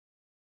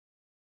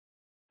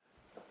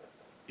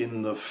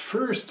In the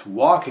first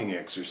walking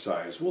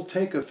exercise, we'll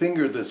take a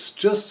finger that's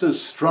just as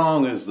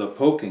strong as the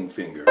poking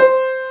finger,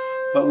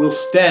 but we'll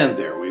stand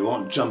there, we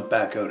won't jump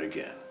back out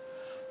again.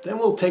 Then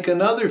we'll take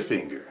another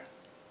finger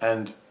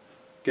and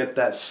get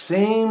that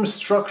same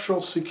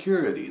structural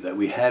security that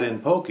we had in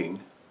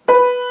poking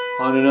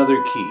on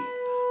another key.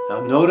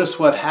 Now notice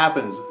what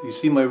happens. You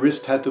see my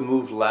wrist had to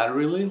move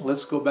laterally?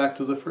 Let's go back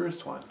to the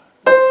first one.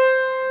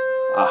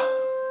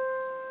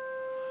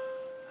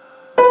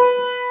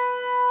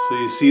 So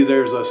you see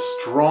there's a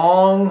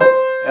strong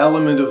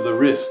element of the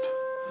wrist.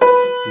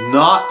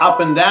 Not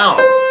up and down.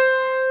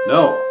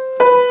 No.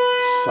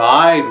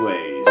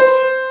 Sideways.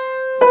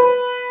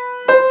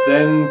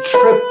 Then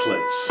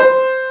triplets.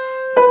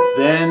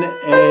 Then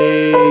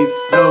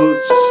eighth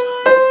notes.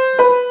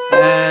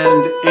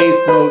 And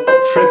eighth note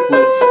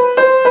triplets.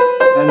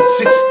 And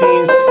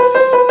 16ths.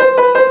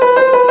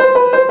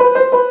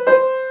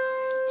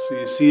 So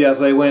you see,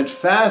 as I went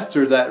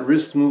faster, that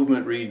wrist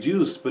movement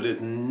reduced, but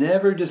it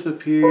never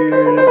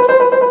disappeared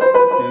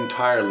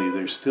entirely.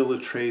 There's still a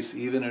trace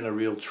even in a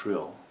real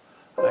trill.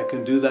 I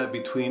can do that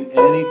between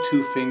any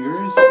two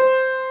fingers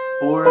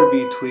or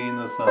between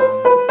the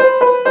thumb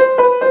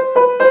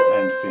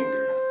and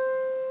finger.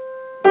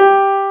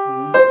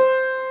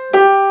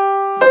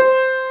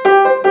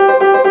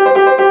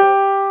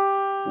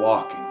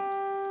 Walking.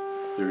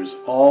 There's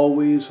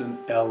always an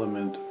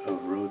element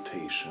of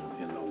rotation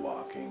in the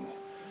walking.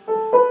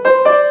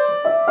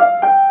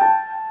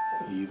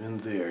 Even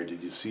there,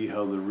 did you see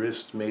how the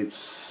wrist made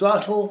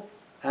subtle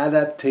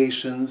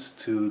adaptations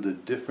to the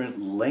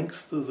different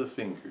lengths of the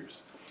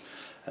fingers?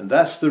 And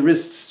that's the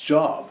wrist's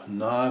job,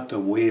 not to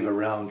wave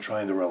around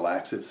trying to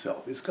relax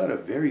itself. It's got a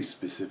very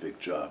specific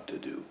job to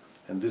do.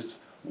 And this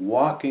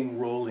walking,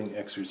 rolling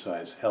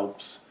exercise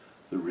helps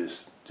the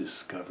wrist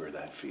discover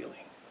that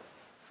feeling.